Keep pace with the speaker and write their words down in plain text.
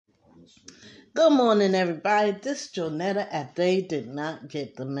Good morning, everybody. This is Jonetta at They Did Not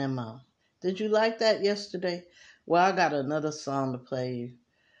Get the Memo. Did you like that yesterday? Well, I got another song to play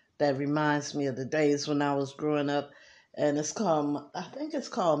that reminds me of the days when I was growing up, and I think it's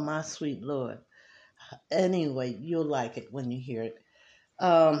called My Sweet Lord. Anyway, you'll like it when you hear it.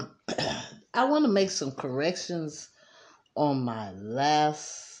 Um, I want to make some corrections on my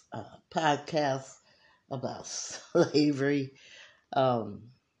last podcast about slavery. Um,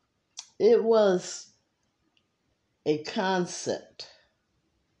 it was a concept,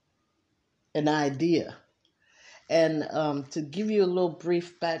 an idea. And to give you a little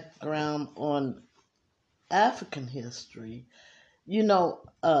brief background on African history,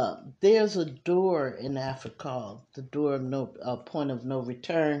 there's a door in Africa called the door of no point of no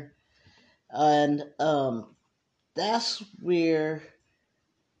return, and that's where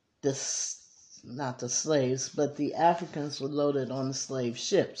the not the slaves, but the Africans were loaded on the slave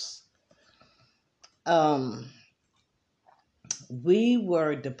ships. Um, we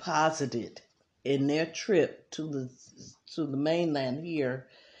were deposited in their trip to the mainland here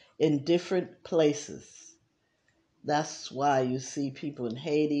in different places. That's why you see people in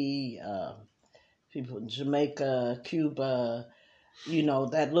Haiti, people in Jamaica, Cuba,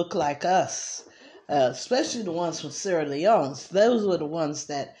 that look like us, especially the ones from Sierra Leone. Those were the ones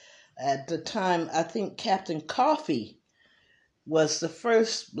that, at the time, I think Captain Coffee was the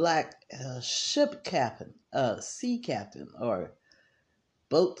first black ship captain, sea captain, or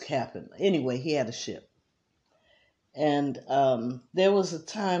boat captain. Anyway, he had a ship. And there was a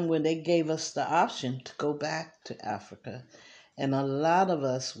time when they gave us the option to go back to Africa, and a lot of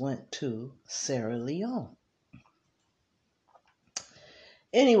us went to Sierra Leone.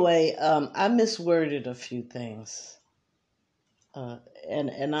 Anyway, I misworded a few things,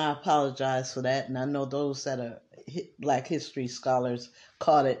 and I apologize for that. And I know those that are Black history scholars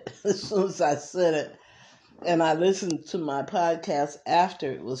caught it as soon as I said it. And I listened to my podcast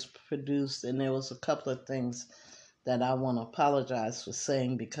after it was produced, and there was a couple of things that I want to apologize for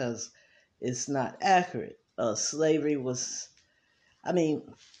saying because it's not accurate. Slavery was, I mean,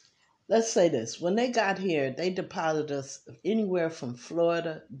 let's say this. When they got here, they deposited us anywhere from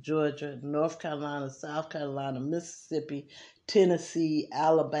Florida, Georgia, North Carolina, South Carolina, Mississippi, Tennessee,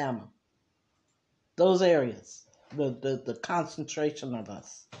 Alabama. Those areas, the concentration of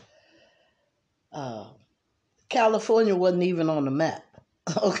us. California wasn't even on the map,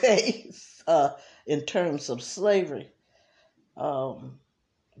 okay, in terms of slavery.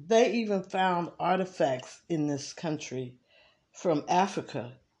 They even found artifacts in this country from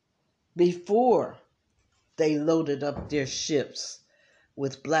Africa before they loaded up their ships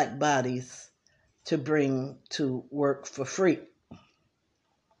with black bodies to bring to work for free.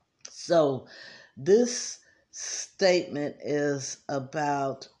 So this statement is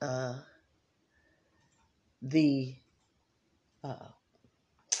about the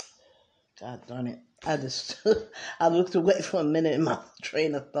God darn it. I looked away for a minute and my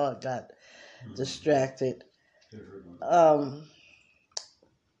train of thought got distracted.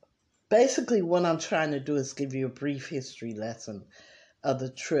 Basically, what I'm trying to do is give you a brief history lesson of the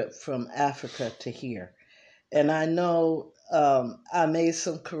trip from Africa to here. And I know I made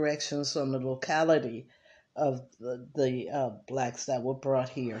some corrections on the locality of the blacks that were brought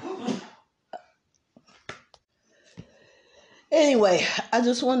here. Anyway, I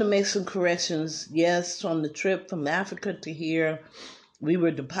just want to make some corrections. Yes, from the trip from Africa to here, we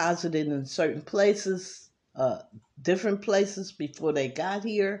were deposited in certain places, different places before they got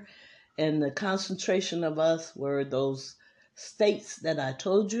here. And the concentration of us were those states that I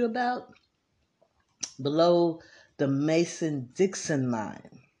told you about below the Mason-Dixon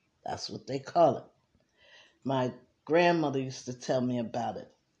line. That's what they call it. My grandmother used to tell me about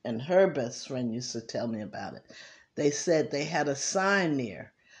it, and her best friend used to tell me about it. They said they had a sign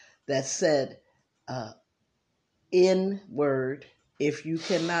there that said, N word, if you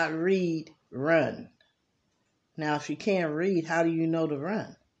cannot read, run. Now, if you can't read, how do you know to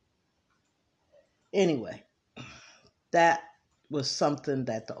run? Anyway, that was something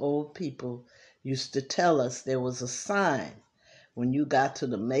that the old people used to tell us. There was a sign when you got to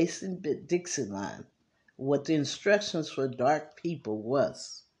the Mason-Dixon line. What the instructions for dark people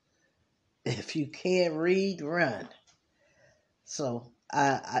was, if you can't read, run. So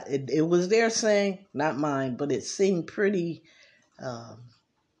it was their saying, not mine, but it seemed pretty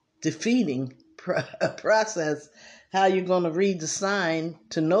defeating process. How you going to read the sign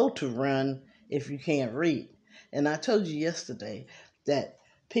to know to run if you can't read? And I told you yesterday that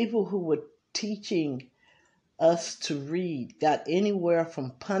people who were teaching us to read got anywhere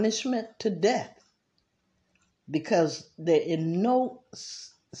from punishment to death, because there in no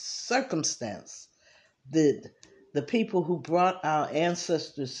circumstance did the people who brought our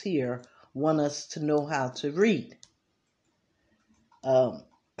ancestors here want us to know how to read? Um,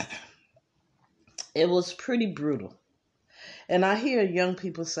 it was pretty brutal. And I hear young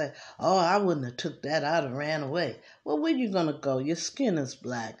people say, "Oh, I wouldn't have took that. I'd have ran away." Well, where you gonna go? Your skin is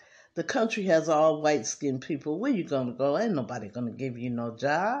black. The country has all white skinned people. Where you gonna go? Ain't nobody gonna give you no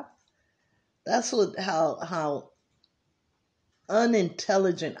job. That's what how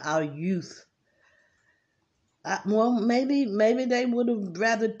unintelligent our youth. Well, maybe they would have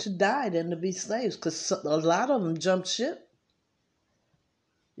rather to die than to be slaves, because a lot of them jumped ship.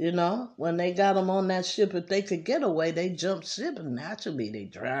 You know, when they got them on that ship, if they could get away, they jumped ship, and naturally they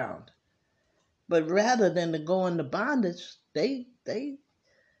drowned. But rather than to go into bondage, they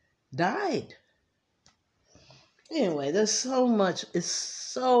died. Anyway, there's so much. It's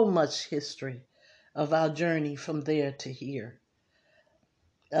so much history of our journey from there to here.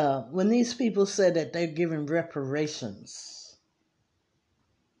 When these people say that they're giving reparations,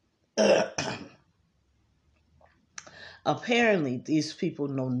 apparently these people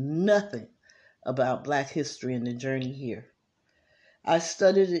know nothing about Black history and the journey here. I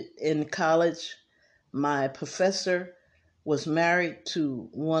studied it in college. My professor was married to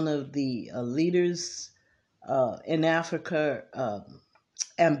one of the leaders in Africa,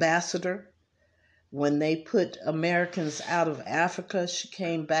 ambassador. When they put Americans out of Africa, she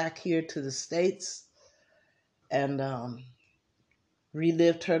came back here to the States and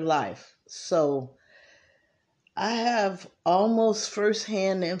relived her life. So I have almost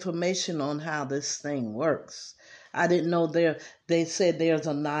firsthand information on how this thing works. I didn't know they said there's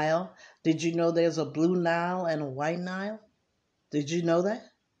a Nile. Did you know there's a blue Nile and a white Nile? Did you know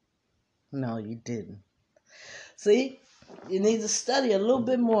that? No, you didn't. See, you need to study a little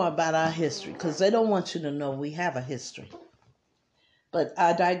bit more about our history, because they don't want you to know we have a history. But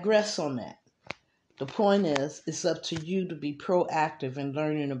I digress on that. The point is, it's up to you to be proactive in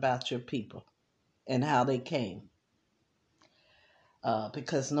learning about your people and how they came.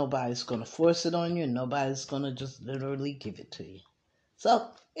 Because nobody's going to force it on you, and nobody's going to just literally give it to you. So,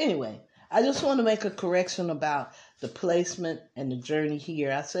 anyway, I just want to make a correction about the placement and the journey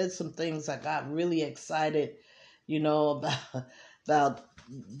here. I said some things. I got really excited, about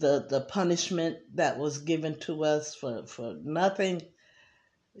the punishment that was given to us for nothing,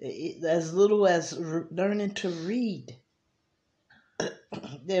 as little as learning to read.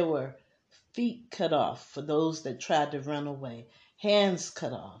 There were feet cut off for those that tried to run away, hands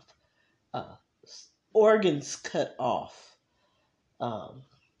cut off, uh, organs cut off. Um,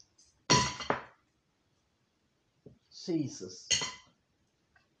 Jesus.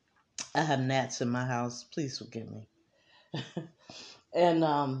 I have gnats in my house. Please forgive me. And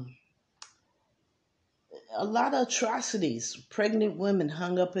a lot of atrocities. Pregnant women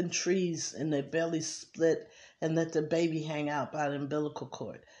hung up in trees and their bellies split and let the baby hang out by the umbilical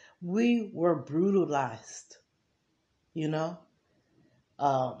cord. We were brutalized, you know.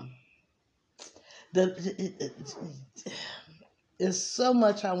 Um, there's so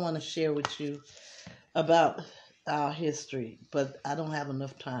much I want to share with you about our history, but I don't have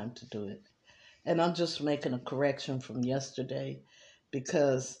enough time to do it. And I'm just making a correction from yesterday,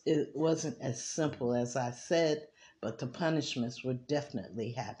 because it wasn't as simple as I said, but the punishments were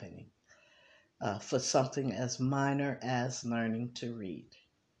definitely happening for something as minor as learning to read.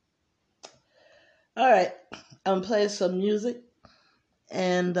 All right, I'm playing some music,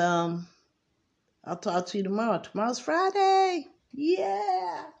 and I'll talk to you tomorrow. Tomorrow's Friday.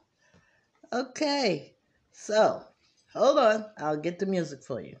 Yeah. Okay. So, hold on. I'll get the music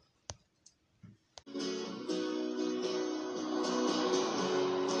for you.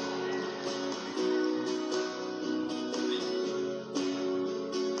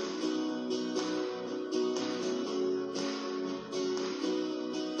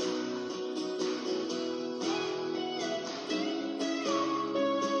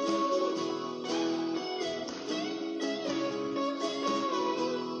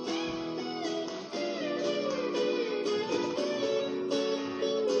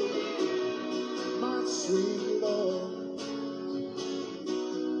 My sweet Lord,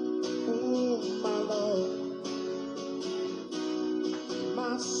 oh my Lord,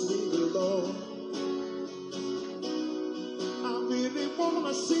 my sweet Lord, I really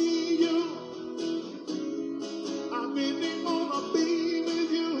wanna see you, I really wanna be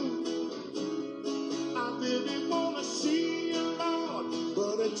with you, I really wanna see you, Lord,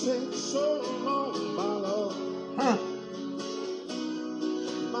 but it takes so long, my Lord,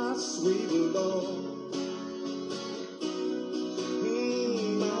 my sweet Lord,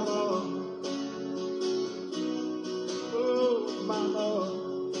 my Lord, oh my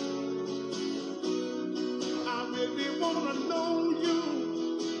Lord.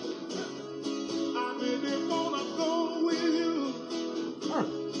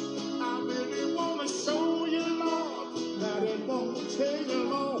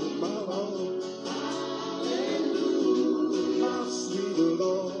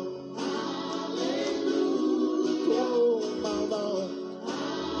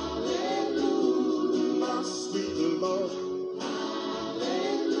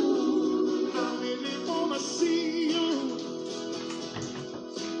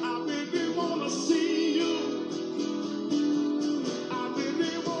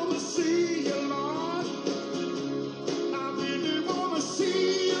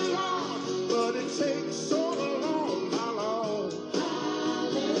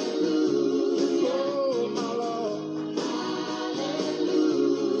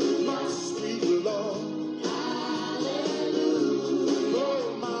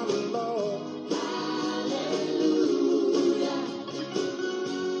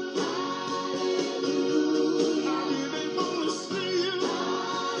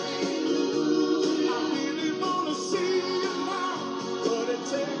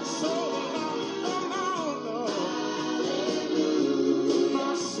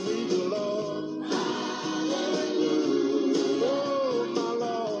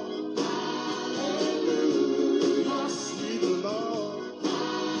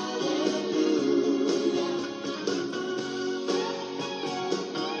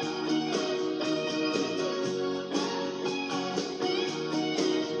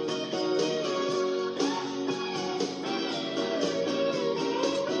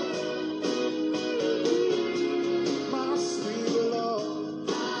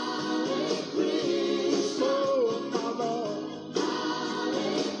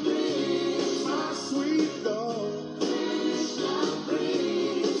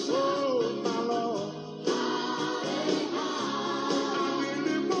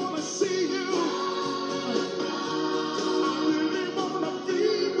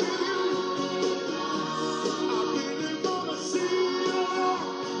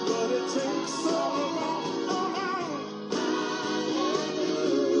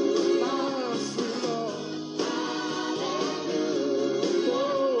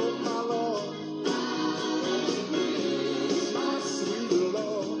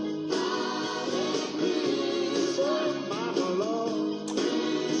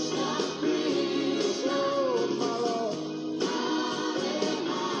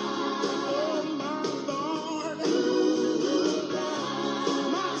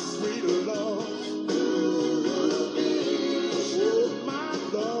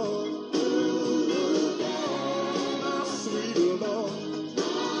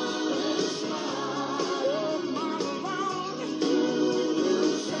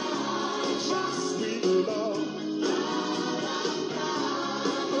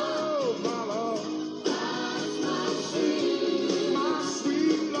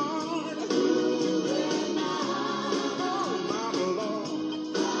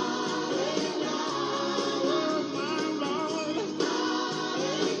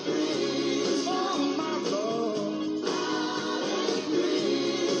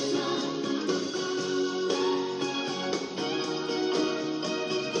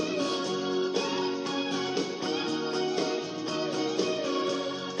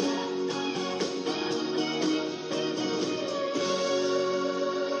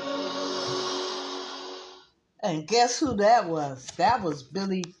 And guess who that was? That was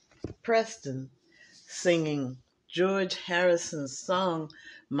Billy Preston singing George Harrison's song,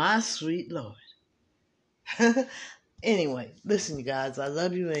 My Sweet Lord. Anyway, listen, you guys, I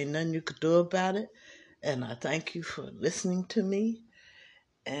love you. Ain't nothing you could do about it. And I thank you for listening to me.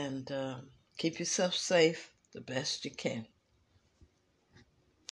 And keep yourself safe the best you can.